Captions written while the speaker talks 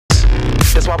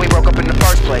That's why we broke up in the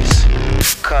first place.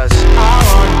 Cause I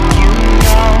want you to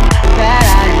know that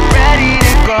I'm ready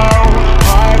to go.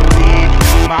 Heartbeat,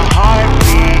 my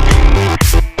heartbeat.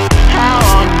 I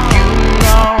want you to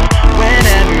know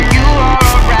whenever you are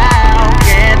around.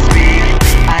 Can't speak,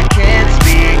 I can't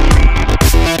speak.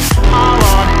 I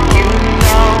want you to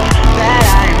know that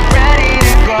I am ready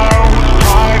to go.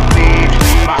 Heartbeat,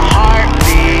 my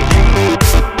heartbeat.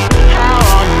 I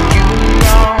want you to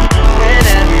know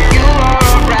whenever you are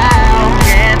around.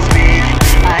 Can't speak,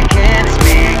 I can't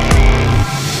speak.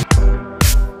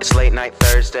 it's late night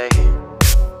Thursday.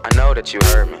 I know that you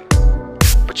heard me,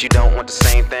 but you don't want the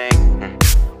same thing.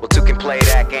 Well, two can play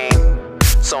that game.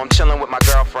 So I'm chilling with my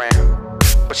girlfriend,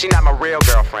 but she not my real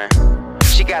girlfriend.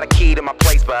 She got a key to my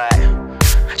place, but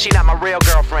she not my real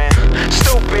girlfriend.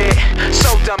 Stupid,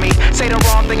 so dummy. Say the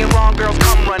wrong thing and wrong girls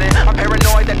come running. I'm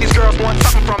paranoid that these girls want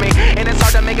something from me, and it's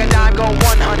hard to make a dime go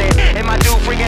 100. And my dude freaking